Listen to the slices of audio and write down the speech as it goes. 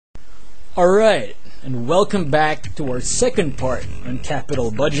Alright, and welcome back to our second part on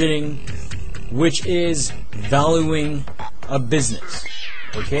capital budgeting, which is valuing a business.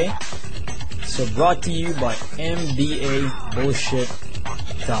 Okay? So brought to you by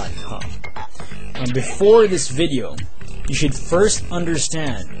MBAbullshitDotCom. And before this video, you should first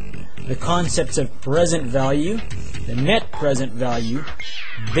understand the concepts of present value, the net present value,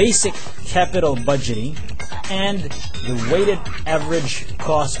 basic capital budgeting, and the weighted average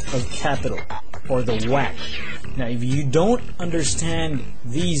cost of capital, or the WACC. Now, if you don't understand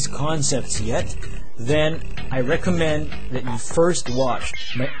these concepts yet, then I recommend that you first watch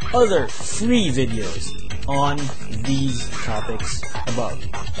my other free videos on these topics above.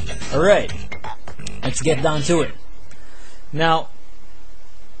 Alright, let's get down to it. Now,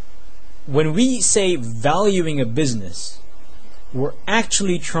 when we say valuing a business, we're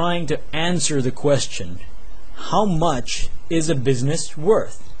actually trying to answer the question, how much is a business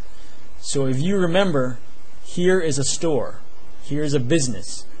worth? So if you remember, here is a store, here's a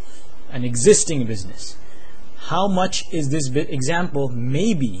business, an existing business. How much is this example?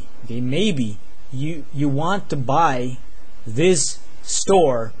 Maybe you want to buy this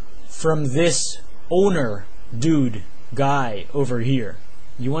store from this owner guy over here.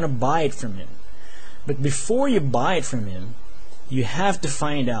 You want to buy it from him. But before you buy it from him, you have to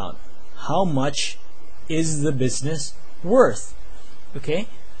find out how much is the business worth. Okay?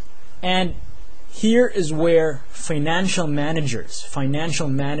 And here is where financial managers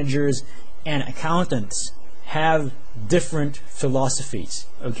and accountants have different philosophies.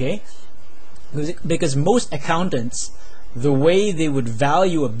 Okay? Because most accountants, the way they would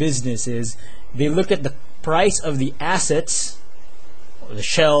value a business is they look at the price of the assets, the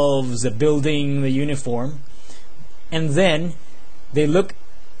shelves, the building, the uniform, and then they look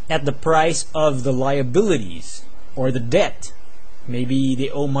at the price of the liabilities or the debt. Maybe they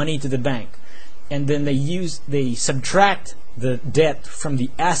owe money to the bank, and then they subtract the debt from the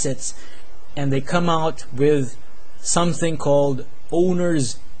assets, and they come out with something called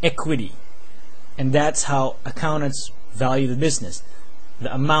owner's equity. And that's how accountants value the business.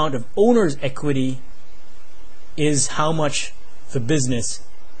 The amount of owner's equity is how much the business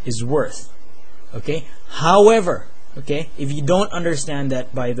is worth. Okay? However, okay, if you don't understand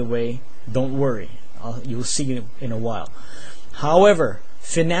that, by the way, don't worry. You'll see in a while. However,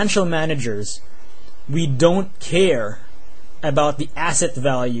 financial managers, we don't care about the asset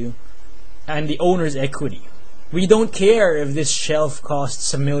value and the owner's equity. We don't care if this shelf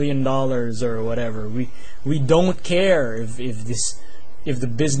costs $1 million or whatever. We don't care if the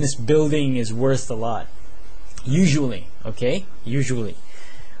business building is worth a lot. Usually, okay? Usually.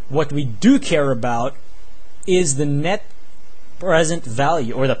 What we do care about is the net present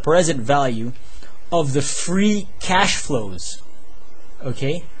value, or the present value of the free cash flows.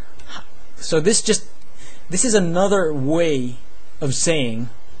 Okay? So this is another way of saying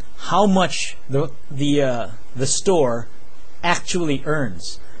how much the store actually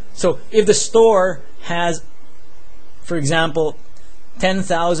earns. So if the store has, for example,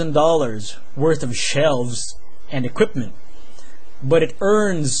 $10,000 worth of shelves and equipment, but it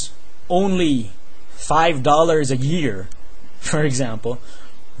earns only $5 a year, for example,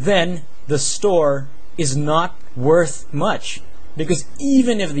 then the store is not worth much. Because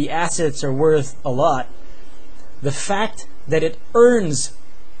even if the assets are worth a lot, the fact that it earns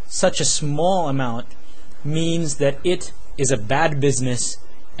such a small amount means that it is a bad business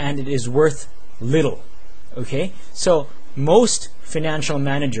and it is worth little. Okay? So most financial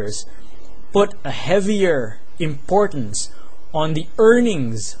managers put a heavier importance on the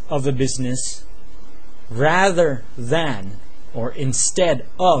earnings of the business rather than, or instead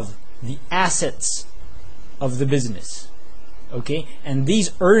of, the assets of the business. Okay? And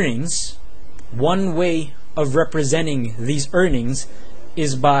these earnings, one way of representing these earnings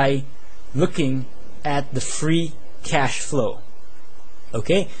is by looking at the free cash flow.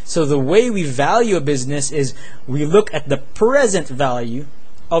 Okay? So the way we value a business is we look at the present value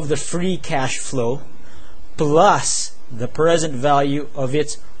of the free cash flow plus the present value of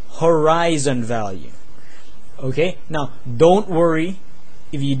its horizon value. Okay? Now, don't worry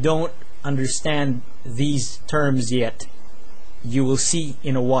if you don't understand these terms yet. You will see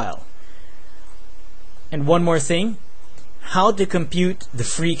in a while. And one more thing, how to compute the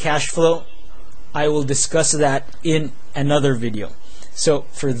free cash flow, I will discuss that in another video. So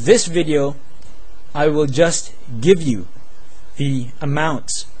for this video, I will just give you the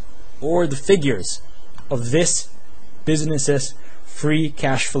amounts or the figures of this business's free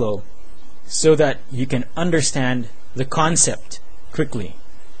cash flow so that you can understand the concept quickly.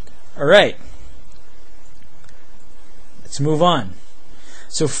 Alright, let's move on.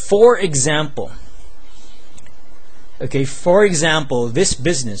 So for example, this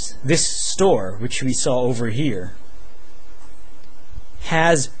business, this store, which we saw over here,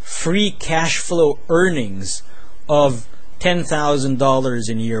 has free cash flow earnings of $10,000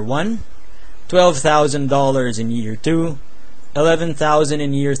 in year 1, $12,000 in year 2, $11,000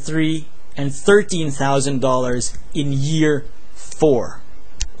 in year 3, and $13,000 in year 4.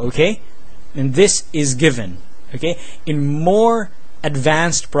 Okay? And this is given. Okay? In more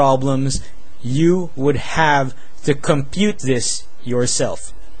advanced problems, you would have to compute this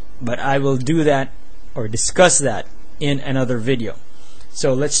yourself. But I will do that or discuss that in another video.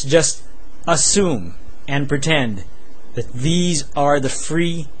 So let's just assume and pretend that these are the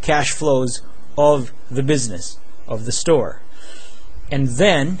free cash flows of the business, of the store. And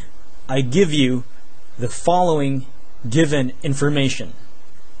then I give you the following given information.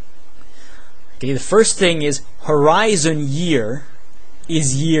 Okay, the first thing is horizon year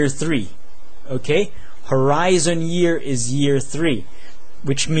is year 3. Okay, horizon year is year 3,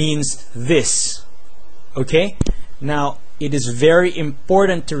 which means this. Okay, now it is very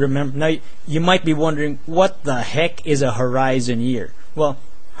important to remember. Now you might be wondering, what the heck is a horizon year? Well,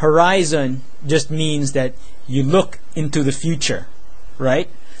 horizon just means that you look into the future, right?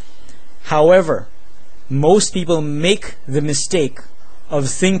 However, most people make the mistake of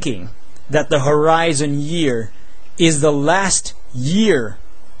thinking that the horizon year is the last year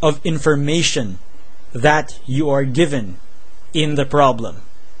of information that you are given in the problem.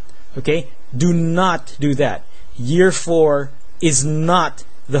 Okay? Do not do that. Year 4 is not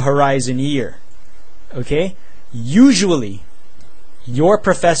the horizon year. Okay? Usually, your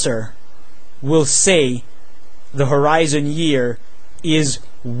professor will say the horizon year is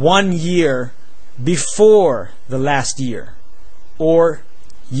 1 year before the last year, or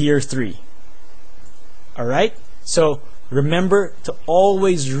year 3. Alright? So remember to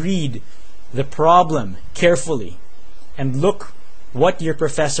always read the problem carefully and look what your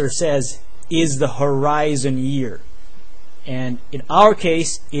professor says is the horizon year. And in our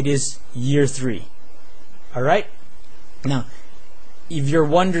case, it is year 3. Alright? Now, if you're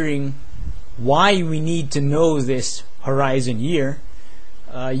wondering why we need to know this horizon year,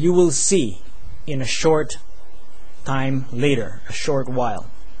 you will see in a short time later, a short while.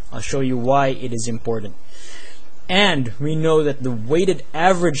 I'll show you why it is important. And we know that the weighted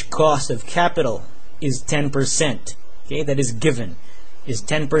average cost of capital is 10%. Okay, that is given, is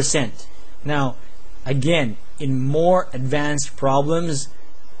 10%. Now, again, in more advanced problems,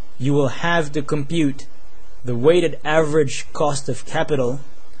 you will have to compute the weighted average cost of capital,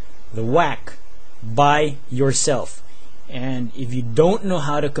 the WACC, by yourself. And if you don't know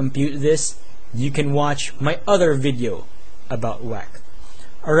how to compute this, you can watch my other video about WACC.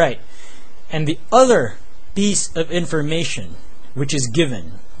 Alright, and the other piece of information which is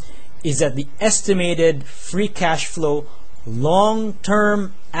given is that the estimated free cash flow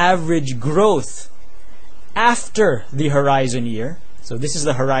long-term average growth after the horizon year, so this is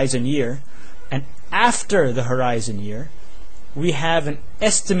the horizon year, and after the horizon year, we have an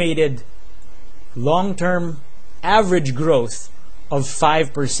estimated long-term average growth of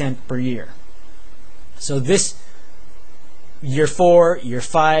 5% per year. So this year 4, year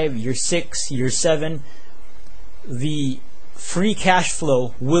 5, year 6, year 7, the free cash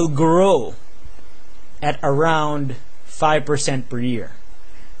flow will grow at around 5% per year.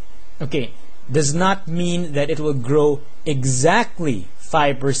 Okay, does not mean that it will grow exactly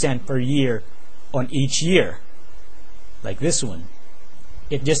 5% per year on each year, like this one.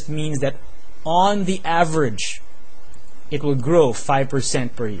 It just means that on the average, it will grow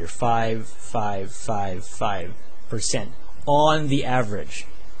 5% per year. 5% on the average.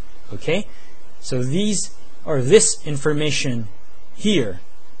 Okay? So these, or this information here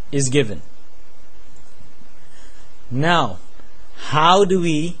is given. Now, how do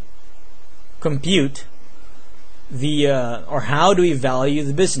we compute the, or how do we value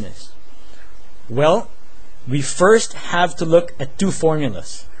the business? Well, we first have to look at two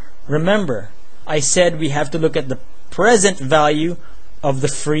formulas. Remember, I said we have to look at the present value of the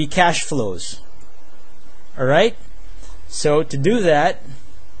free cash flows. Alright? So to do that,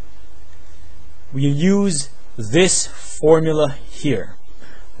 we use this formula here.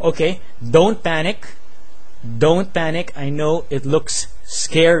 Okay, don't panic. Don't panic. I know it looks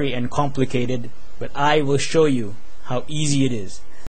scary and complicated, but I will show you how easy it is.